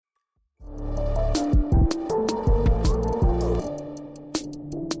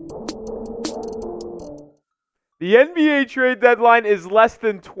The NBA trade deadline is less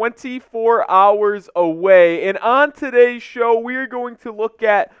than 24 hours away. And on today's show, we are going to look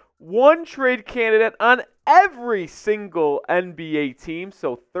at one trade candidate on every single NBA team.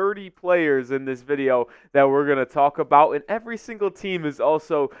 So 30 players in this video that we're going to talk about. And every single team is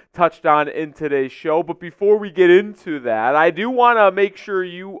also touched on in today's show. But before we get into that, I do want to make sure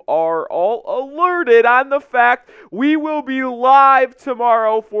you are all alerted on the fact we will be live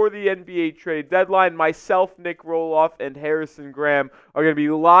tomorrow for the NBA trade deadline. Myself, Nick Roloff, and Harrison Graham are going to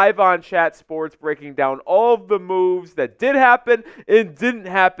be live on Chat Sports breaking down all of the moves that did happen and didn't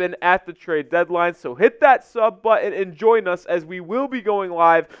happen at the trade deadline. So hit that sub button and join us as we will be going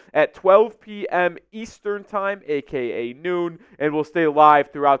live at 12 p.m. Eastern Time, aka noon, and we'll stay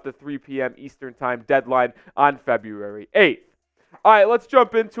live throughout the 3 p.m. Eastern Time deadline on February 8th. All right, let's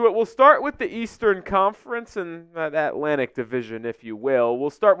jump into it. We'll start with the Eastern Conference and that Atlantic Division, if you will. We'll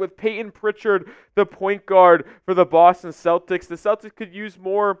start with Peyton Pritchard, the point guard for the Boston Celtics. The Celtics could use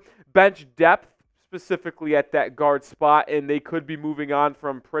more bench depth, specifically at that guard spot, and they could be moving on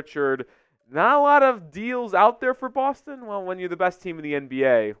from Pritchard. Not a lot of deals out there for Boston. Well, when you're the best team in the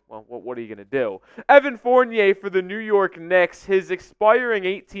NBA, well, what are you going to do? Evan Fournier for the New York Knicks. His expiring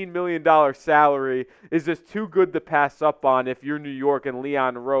 $18 million salary is just too good to pass up on if you're New York and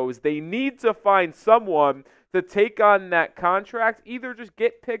Leon Rose. They need to find someone to take on that contract, either just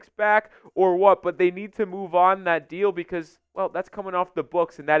get picks back or what, but they need to move on that deal because, well, that's coming off the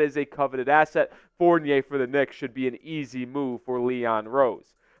books, and that is a coveted asset. Fournier for the Knicks should be an easy move for Leon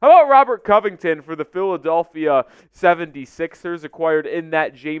Rose. How about Robert Covington for the Philadelphia 76ers, acquired in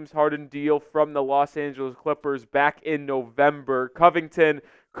that James Harden deal from the Los Angeles Clippers back in November? Covington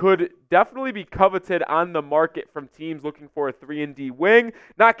could definitely be coveted on the market from teams looking for a 3-and-D wing.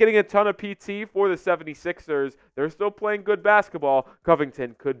 Not getting a ton of PT for the 76ers. They're still playing good basketball.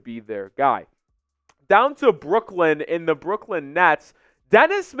 Covington could be their guy. Down to Brooklyn in the Brooklyn Nets.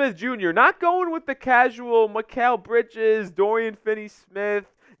 Dennis Smith Jr. not going with the casual Mikal Bridges, Dorian Finney-Smith,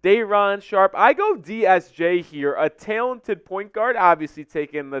 Day'Ron Sharpe. I go DSJ here, a talented point guard, obviously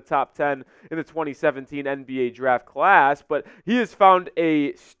taken the top 10 in the 2017 NBA draft class, but he has found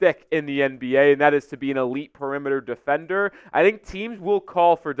a stick in the NBA, and that is to be an elite perimeter defender. I think teams will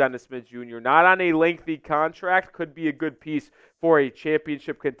call for Dennis Smith Jr., not on a lengthy contract, could be a good piece for a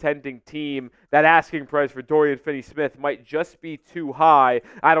championship contending team. That asking price for Dorian Finney-Smith might just be too high.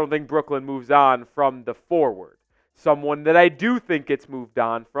 I don't think Brooklyn moves on from the forward. Someone that I do think gets moved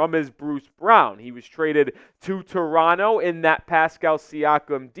on from is Bruce Brown. He was traded to Toronto in that Pascal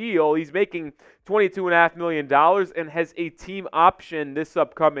Siakam deal. He's making $22.5 million and has a team option this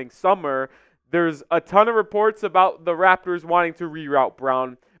upcoming summer. There's a ton of reports about the Raptors wanting to reroute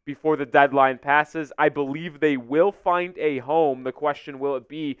Brown before the deadline passes. I believe they will find a home. The question, will it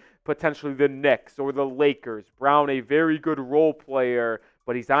be potentially the Knicks or the Lakers? Brown, a very good role player,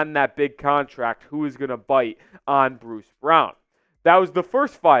 but he's on that big contract. Who is going to bite on Bruce Brown? That was the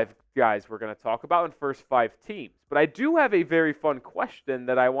first 5 guys we're going to talk about and first 5 teams. But I do have a very fun question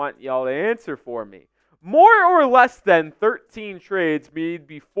that I want y'all to answer for me. More or less than 13 trades made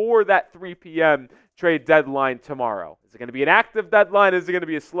before that 3 p.m. trade deadline tomorrow. Is it going to be an active deadline? Is it going to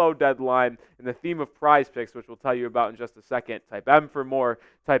be a slow deadline? And the theme of Prize Picks, which we'll tell you about in just a second. Type M for more,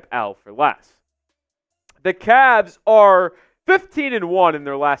 type L for less. The Cavs are 15-1 in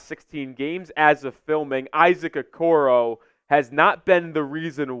their last 16 games as of filming. Isaac Okoro has not been the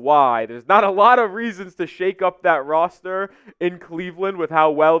reason why. There's not a lot of reasons to shake up that roster in Cleveland with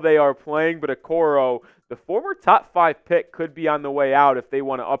how well they are playing, but Okoro, the former top 5 pick, could be on the way out if they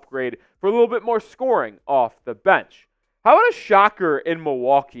want to upgrade for a little bit more scoring off the bench. How about a shocker in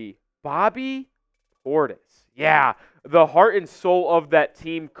Milwaukee? Bobby Portis. Yeah, the heart and soul of that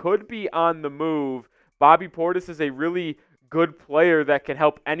team could be on the move. Bobby Portis is a really good player that can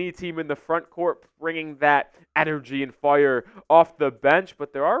help any team in the front court, bringing that energy and fire off the bench.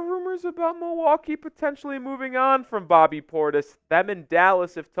 But there are rumors about Milwaukee potentially moving on from Bobby Portis. Them and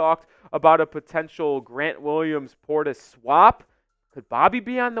Dallas have talked about a potential Grant Williams-Portis swap. Could Bobby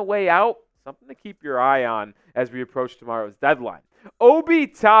be on the way out? Something to keep your eye on as we approach tomorrow's deadline. Obi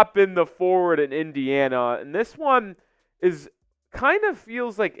Toppin, the forward in Indiana, and this one is kind of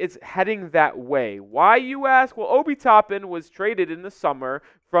feels like it's heading that way. Why, you ask? Well, Obi Toppin was traded in the summer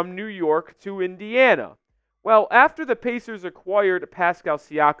from New York to Indiana. Well, after the Pacers acquired Pascal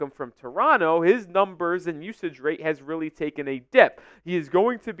Siakam from Toronto, his numbers and usage rate has really taken a dip. He is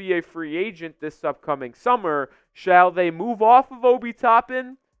going to be a free agent this upcoming summer. Shall they move off of Obi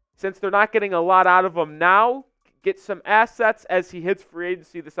Toppin, since they're not getting a lot out of him now, get some assets as he hits free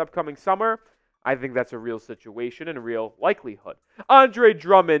agency this upcoming summer? I think that's a real situation and a real likelihood. Andre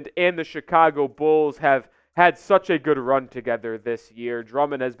Drummond and the Chicago Bulls have had such a good run together this year.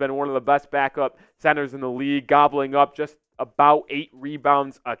 Drummond has been one of the best backup centers in the league, gobbling up just about 8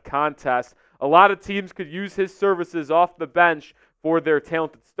 rebounds a contest. A lot of teams could use his services off the bench for their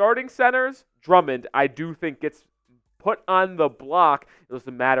talented starting centers. Drummond, I do think, gets put on the block. It was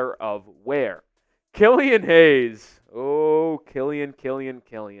a matter of where. Killian Hayes. Oh, Killian.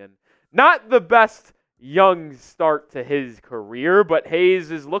 Not the best young start to his career, but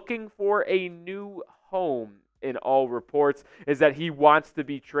Hayes is looking for a new home in all reports, is that he wants to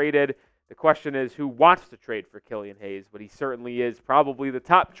be traded. The question is who wants to trade for Killian Hayes, but he certainly is probably the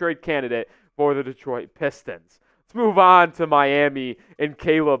top trade candidate for the Detroit Pistons. Let's move on to Miami and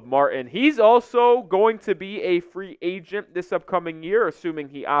Caleb Martin. He's also going to be a free agent this upcoming year, assuming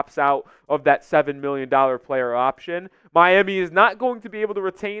he opts out of that $7 million player option. Miami is not going to be able to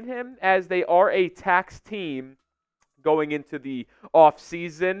retain him as they are a tax team going into the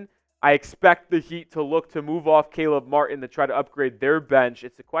offseason. I expect the Heat to look to move off Caleb Martin to try to upgrade their bench.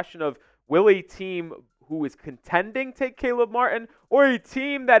 It's a question of, will a team who is contending take Caleb Martin, or a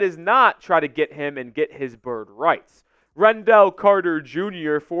team that is not try to get him and get his bird rights? Wendell Carter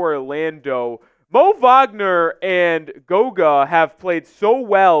Jr. for Orlando. Mo Wagner and Goga have played so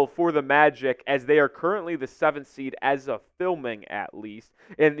well for the Magic as they are currently the 7th seed as of filming, at least,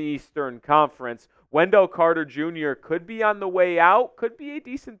 in the Eastern Conference. Wendell Carter Jr. could be on the way out, could be a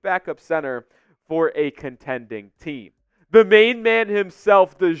decent backup center for a contending team. The main man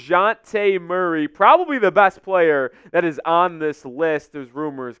himself, DeJounte Murray, probably the best player that is on this list. There's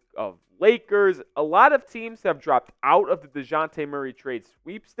rumors of Lakers. A lot of teams have dropped out of the DeJounte Murray trade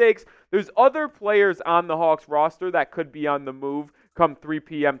sweepstakes. There's other players on the Hawks roster that could be on the move come 3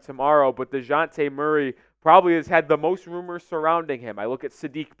 p.m. tomorrow, but DeJounte Murray probably has had the most rumors surrounding him. I look at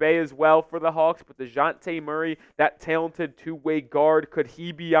Saddiq Bey as well for the Hawks, but DeJounte Murray, that talented two-way guard, could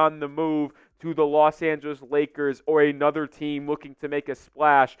he be on the move to the Los Angeles Lakers or another team looking to make a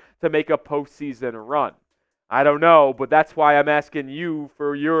splash to make a postseason run? I don't know, but that's why I'm asking you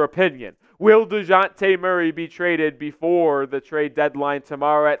for your opinion. Will DeJounte Murray be traded before the trade deadline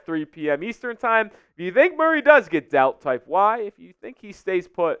tomorrow at 3 p.m. Eastern Time? If you think Murray does get dealt, type Y. If you think he stays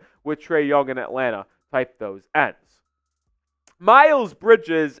put with Trae Young in Atlanta, type those N's. Miles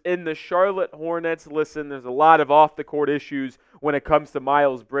Bridges in the Charlotte Hornets. Listen, there's a lot of off-the-court issues when it comes to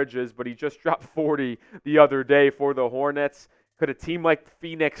Miles Bridges, but he just dropped 40 the other day for the Hornets. Could a team like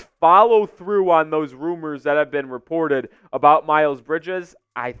Phoenix follow through on those rumors that have been reported about Miles Bridges?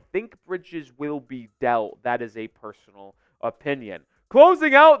 I think Bridges will be dealt. That is a personal opinion.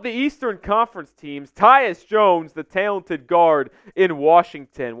 Closing out the Eastern Conference teams, Tyus Jones, the talented guard in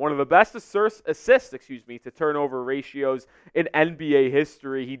Washington, one of the best assists to turnover ratios in NBA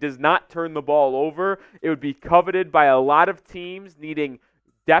history. He does not turn the ball over. It would be coveted by a lot of teams needing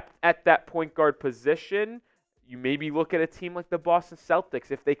depth at that point guard position. You maybe look at a team like the Boston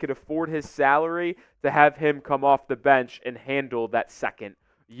Celtics, if they could afford his salary, to have him come off the bench and handle that second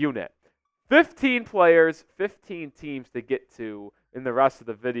unit. 15 players, 15 teams to get to in the rest of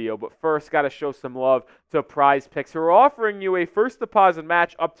the video. But first, got to show some love to Prize Picks, who are offering you a first deposit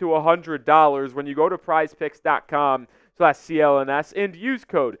match up to $100 when you go to prizepicks.com/CLNS and use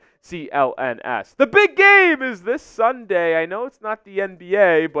code CLNS. The big game is this Sunday. I know it's not the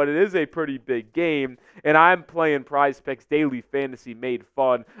NBA, but it is a pretty big game, and I'm playing Prize Picks Daily Fantasy Made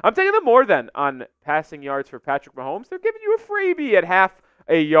Fun. I'm taking the more than on passing yards for Patrick Mahomes. They're giving you a freebie at half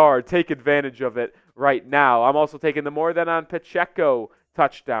a yard. Take advantage of it right now. I'm also taking the more than on Pacheco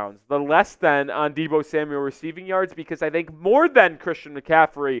touchdowns, the less than on Deebo Samuel receiving yards, because I think more than Christian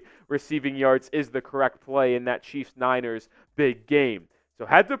McCaffrey receiving yards is the correct play in that Chiefs-Niners big game. So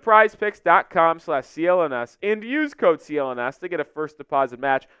head to prizepicks.com/CLNS and use code CLNS to get a first deposit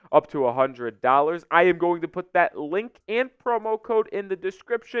match up to $100. I am going to put that link and promo code in the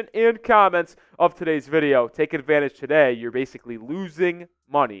description and comments of today's video. Take advantage today. You're basically losing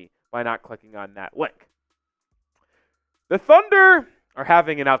money by not clicking on that link. The Thunder are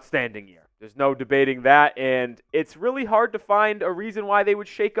having an outstanding year. There's no debating that, and it's really hard to find a reason why they would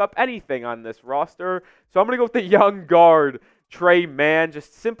shake up anything on this roster. So I'm going to go with the young guard, Tre Mann,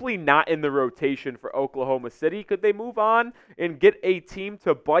 just simply not in the rotation for Oklahoma City. Could they move on and get a team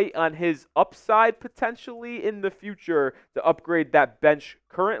to bite on his upside potentially in the future to upgrade that bench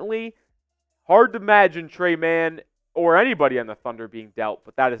currently? Hard to imagine Tre Mann or anybody on the Thunder being dealt,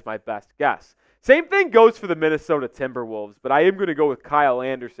 but that is my best guess. Same thing goes for the Minnesota Timberwolves, but I am going to go with Kyle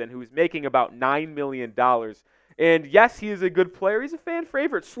Anderson, who's making about $9 million. And yes, he is a good player. He's a fan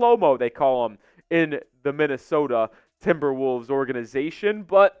favorite, slow-mo they call him in the Minnesota Timberwolves organization,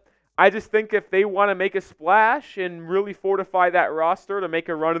 but I just think if they want to make a splash and really fortify that roster to make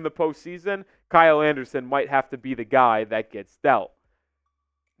a run in the postseason, Kyle Anderson might have to be the guy that gets dealt.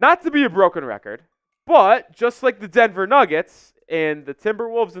 Not to be a broken record, but just like the Denver Nuggets and the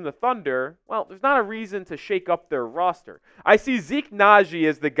Timberwolves and the Thunder, well, there's not a reason to shake up their roster. I see Zeke Nnaji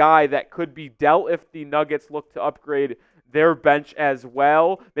as the guy that could be dealt if the Nuggets look to upgrade their bench as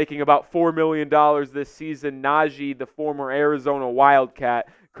well, making about $4 million this season. Nnaji, the former Arizona Wildcat,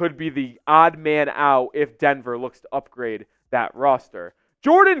 could be the odd man out if Denver looks to upgrade that roster.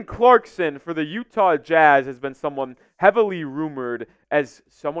 Jordan Clarkson for the Utah Jazz has been someone heavily rumored as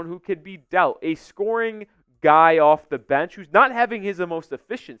someone who could be dealt. A scoring guy off the bench who's not having his most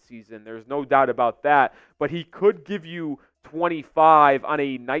efficient season. There's no doubt about that. But he could give you 25 on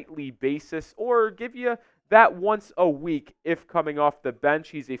a nightly basis or give you that once a week if coming off the bench.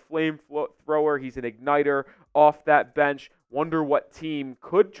 He's a flame thrower. He's an igniter off that bench. Wonder what team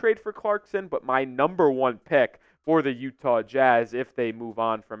could trade for Clarkson, but my number one pick for the Utah Jazz if they move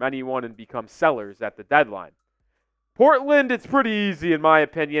on from anyone and become sellers at the deadline. Portland, it's pretty easy in my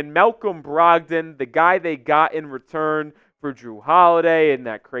opinion. Malcolm Brogdon, the guy they got in return for Jrue Holiday and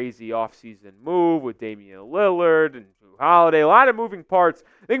that crazy offseason move with Damian Lillard and Jrue Holiday. A lot of moving parts.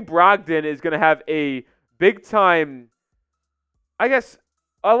 I think Brogdon is going to have a big time, I guess,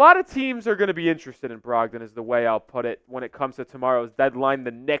 a lot of teams are going to be interested in Brogdon is the way I'll put it when it comes to tomorrow's deadline. The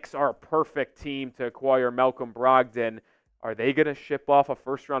Knicks are a perfect team to acquire Malcolm Brogdon. Are they going to ship off a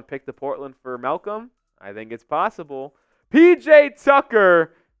first-round pick to Portland for Malcolm? I think it's possible. PJ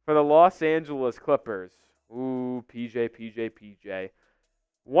Tucker for the Los Angeles Clippers. Ooh, PJ.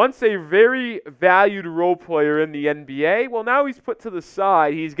 Once a very valued role player in the NBA, well, now he's put to the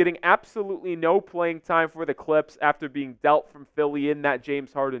side. He's getting absolutely no playing time for the Clips after being dealt from Philly in that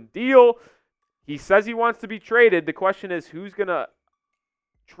James Harden deal. He says he wants to be traded. The question is, who's going to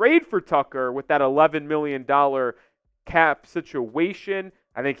trade for Tucker with that $11 million cap situation?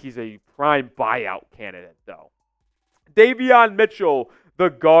 I think he's a prime buyout candidate, though. Davion Mitchell, the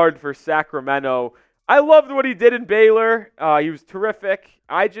guard for Sacramento. I loved what he did in Baylor. He was terrific.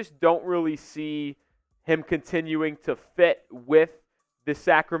 I just don't really see him continuing to fit with the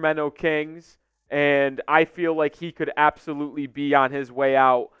Sacramento Kings, and I feel like he could absolutely be on his way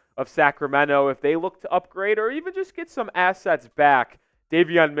out of Sacramento if they look to upgrade or even just get some assets back.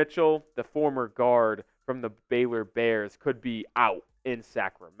 Davion Mitchell, the former guard from the Baylor Bears, could be out in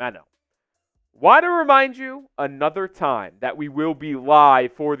Sacramento. Want to remind you another time that we will be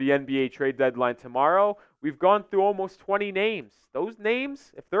live for the NBA trade deadline tomorrow. We've gone through almost 20 names. Those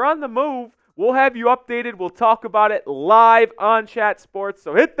names, if they're on the move, we'll have you updated. We'll talk about it live on Chat Sports.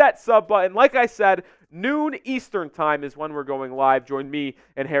 So hit that sub button. Like I said, noon Eastern time is when we're going live. Join me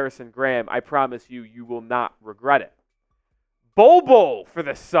and Harrison Graham. I promise you, you will not regret it. Bol for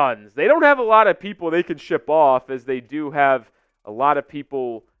the Suns. They don't have a lot of people they can ship off, as they do have a lot of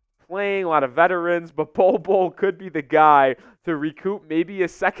people playing, a lot of veterans, but Bol could be the guy to recoup maybe a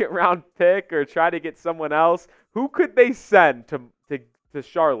second-round pick or try to get someone else. Who could they send to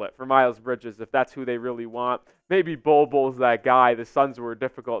Charlotte for Miles Bridges if that's who they really want? Maybe Bol's that guy. The Suns were a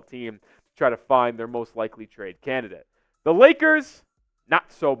difficult team to try to find their most likely trade candidate. The Lakers, not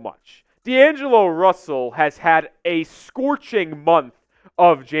so much. D'Angelo Russell has had a scorching month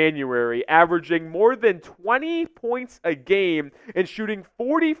of January, averaging more than 20 points a game and shooting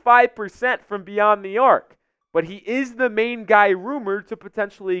 45% from beyond the arc. But he is the main guy rumored to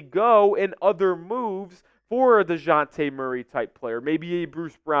potentially go in other moves for a DeJounte Murray type player, maybe a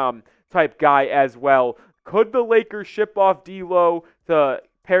Bruce Brown type guy as well. Could the Lakers ship off D'Lo to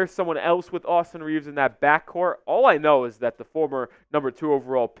pair someone else with Austin Reeves in that backcourt? All I know is that the former number 2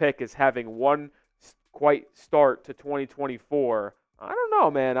 overall pick is having one quite start to 2024. I don't know,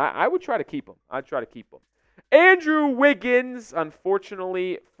 man. I would try to keep him. I'd try to keep him. Andrew Wiggins,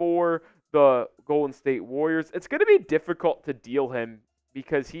 unfortunately for the Golden State Warriors, it's going to be difficult to deal him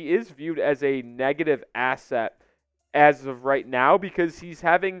because he is viewed as a negative asset as of right now because he's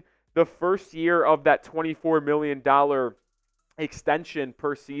having the first year of that $24 million extension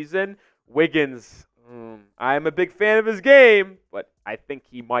per season. Wiggins, I am a big fan of his game, but I think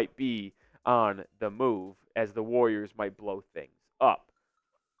he might be on the move as the Warriors might blow things up.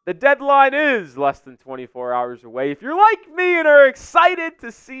 The deadline is less than 24 hours away. If you're like me and are excited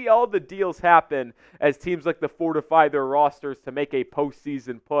to see all the deals happen as teams like to fortify their rosters to make a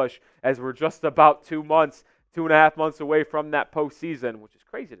postseason push, as we're just about 2.5 months away from that postseason, which is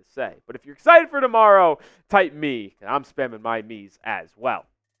crazy to say. But if you're excited for tomorrow, type me, and I'm spamming my me's as well.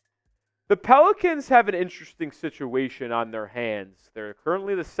 The Pelicans have an interesting situation on their hands. They're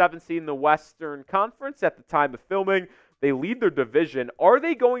currently the 7th seed in the Western Conference at the time of filming. They lead their division. Are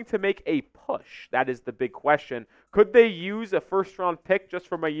they going to make a push? That is the big question. Could they use a first-round pick just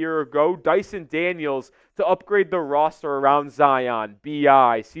from a year ago, Dyson Daniels, to upgrade the roster around Zion,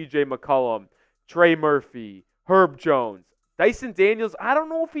 B.I., C.J. McCollum, Trey Murphy, Herb Jones? Dyson Daniels, I don't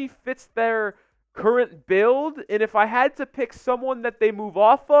know if he fits their current build, and if I had to pick someone that they move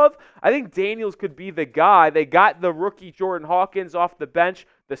off of, I think Daniels could be the guy. They got the rookie Jordan Hawkins off the bench,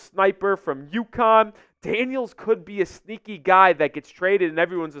 the sniper from UConn. Daniels could be a sneaky guy that gets traded, and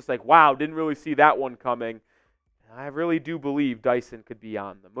everyone's just like, wow, didn't really see that one coming. I really do believe Dyson could be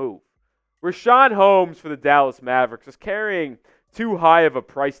on the move. Richaun Holmes for the Dallas Mavericks is carrying too high of a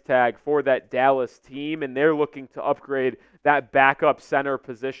price tag for that Dallas team, and they're looking to upgrade that backup center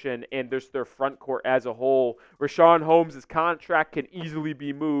position and just their front court as a whole. Richaun Holmes' contract can easily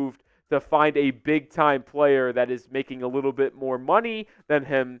be moved to find a big-time player that is making a little bit more money than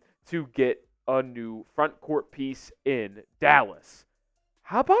him to get a new front court piece in Dallas.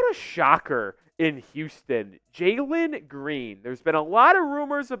 How about a shocker in Houston? Jalen Green. There's been a lot of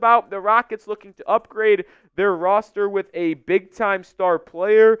rumors about the Rockets looking to upgrade their roster with a big-time star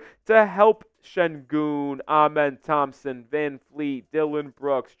player to help Şengün, Amen Thompson, Van Fleet, Dylan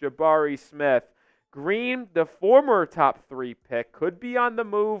Brooks, Jabari Smith. Green, the former top 3 pick, could be on the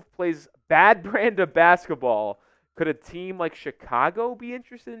move, plays bad brand of basketball. Could a team like Chicago be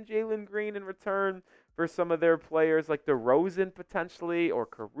interested in Jalen Green in return for some of their players like DeRozan potentially or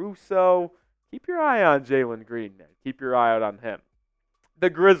Caruso? Keep your eye on Jalen Green, man. Keep your eye out on him. The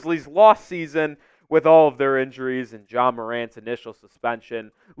Grizzlies lost season with all of their injuries and Ja Morant's initial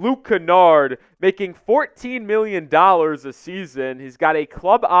suspension. Luke Kennard making $14 million a season. He's got a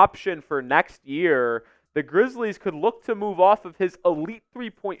club option for next year. The Grizzlies could look to move off of his elite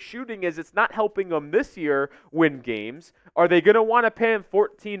three-point shooting as it's not helping them this year win games. Are they going to want to pay him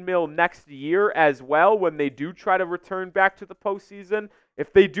 $14 million next year as well when they do try to return back to the postseason?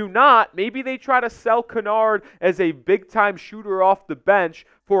 If they do not, maybe they try to sell Kennard as a big-time shooter off the bench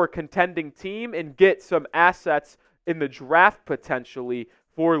for a contending team and get some assets in the draft potentially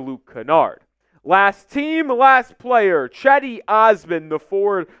for Luke Kennard. Last team, last player, Cedi Osman, the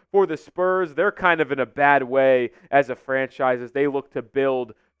forward for the Spurs. They're kind of in a bad way as a franchise as they look to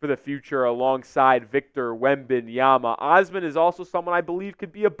build for the future alongside Victor Wembanyama. Osman is also someone I believe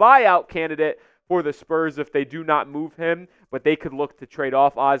could be a buyout candidate for the Spurs if they do not move him, but they could look to trade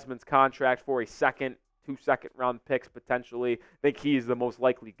off Osman's contract for a second, 2 second-round picks potentially. I think he's the most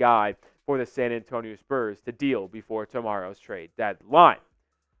likely guy for the San Antonio Spurs to deal before tomorrow's trade deadline.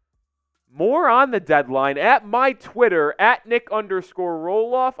 More on the deadline at my Twitter, at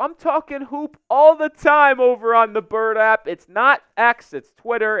Nick_Roloff. I'm talking hoop all the time over on the Bird app. It's not X, it's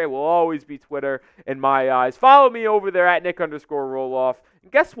Twitter. It will always be Twitter in my eyes. Follow me over there at Nick_Roloff.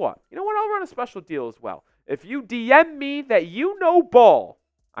 And guess what? You know what? I'll run a special deal as well. If you DM me that you know ball,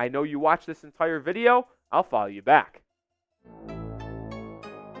 I know you watched this entire video, I'll follow you back.